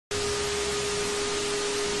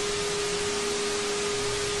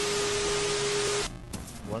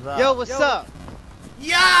What's up? Yo, what's up?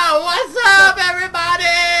 Yo, what's up,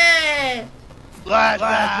 everybody? What's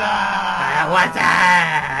up? What's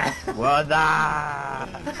up? What's up?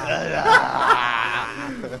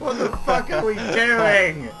 What the fuck are we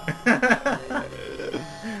doing? I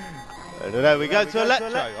don't know, we go to Electro.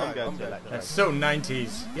 I'm going to Electro. That's so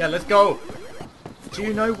 90s. Yeah, let's go. Do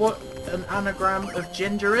you know what an anagram of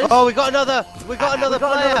ginger is? Oh, we got another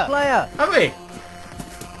player. Have we?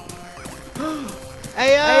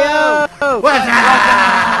 Ayo! What's up?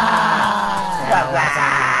 What's up?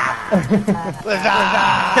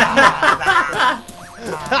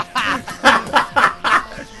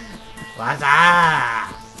 What's up?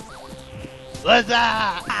 What's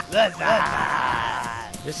up? What's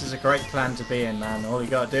up? This is a great plan to be in, man. All you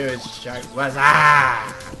gotta do is shout, what's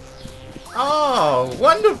up? Oh,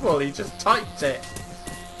 wonderful! He just typed it.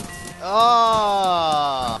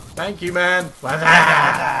 Oh! Thank you, man. What's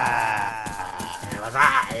up? What's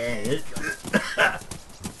up?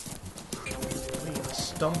 We are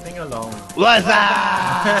stomping along. What's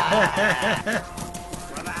up?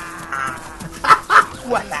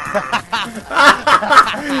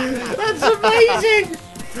 That's amazing!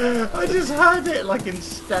 I just heard it like in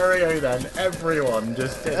stereo then. Everyone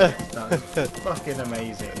just did it. That's fucking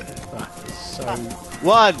amazing. That is so...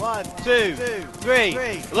 1, 2, 3.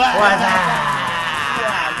 What's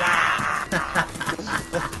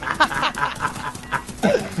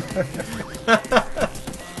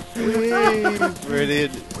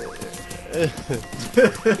Brilliant.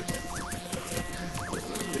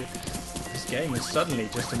 This game is suddenly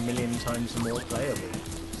just a million times more playable.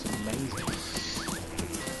 It's amazing.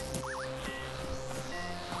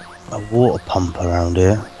 A water pump around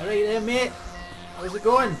here. Alright there, mate. How's it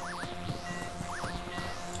going?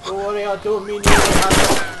 Don't worry, I don't mean you.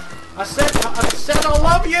 I said I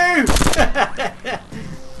love you!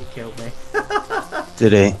 He killed me.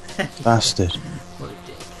 Did he? Bastard. What a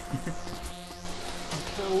dick. I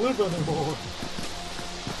can't live anymore.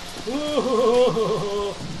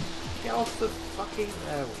 Ooh. Get off the fucking...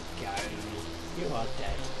 There we go. You are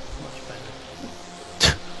dead. Much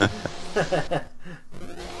better.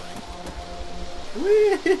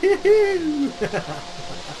 Woo!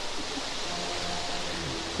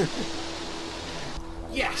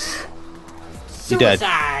 Yes! You dead?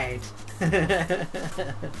 Suicide!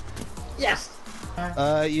 Yes!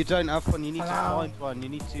 You don't have one, you need to find one. You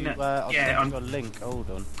need to, No, I'll yeah, send you a link. Hold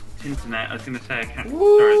on. Internet, I was going to say I can't.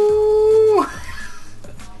 Sorry. Woo!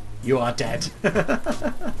 You are dead.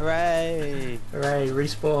 Hooray! Hooray,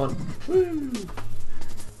 respawn. Woo!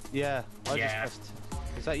 Yeah, I Yeah. just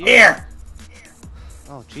pressed. Is that you? Here!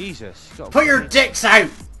 Oh, Jesus. You gotta Pull your dicks out!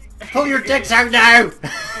 Pull your dicks out now!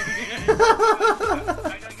 I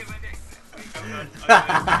don't give a dick.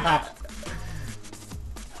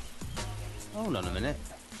 Hold on a minute.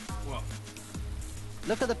 What?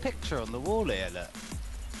 Look at the picture on the wall here, look.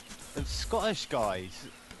 Of Scottish guys.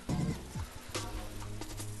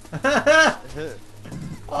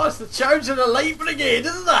 Oh, it's the Charge of the Light Brigade,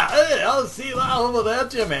 isn't that? Hey, I see that over there,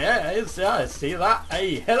 Jimmy. Hey, I see that.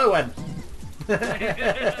 Hey, heroin.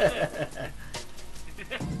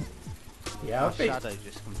 Yeah, I My think. shadow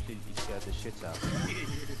just completely scared the shit out of me.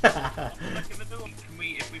 Look at the door. Can we,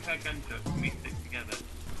 if we've had gunshots, can we stick together?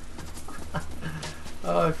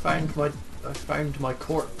 Oh, I found my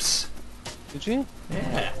corpse. Did you?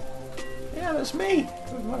 Yeah. Yeah, that's me.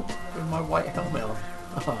 With my white helmet on.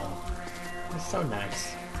 Oh, that's so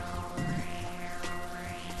nice.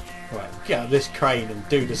 Right, get out of this crane and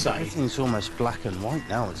do the same. Everything's almost black and white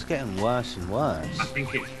now. It's getting worse and worse. I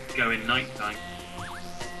think it's going night time.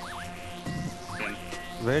 Then,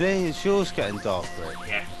 Really? Is yours getting dark, Rick?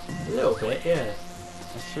 yeah. A little bit, yeah.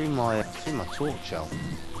 I threw my torch out.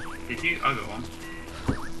 Did you? I got one.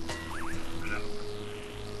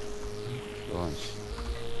 Right.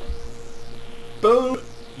 Boom!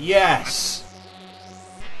 Yes!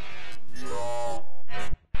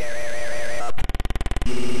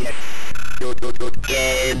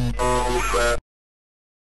 Game over.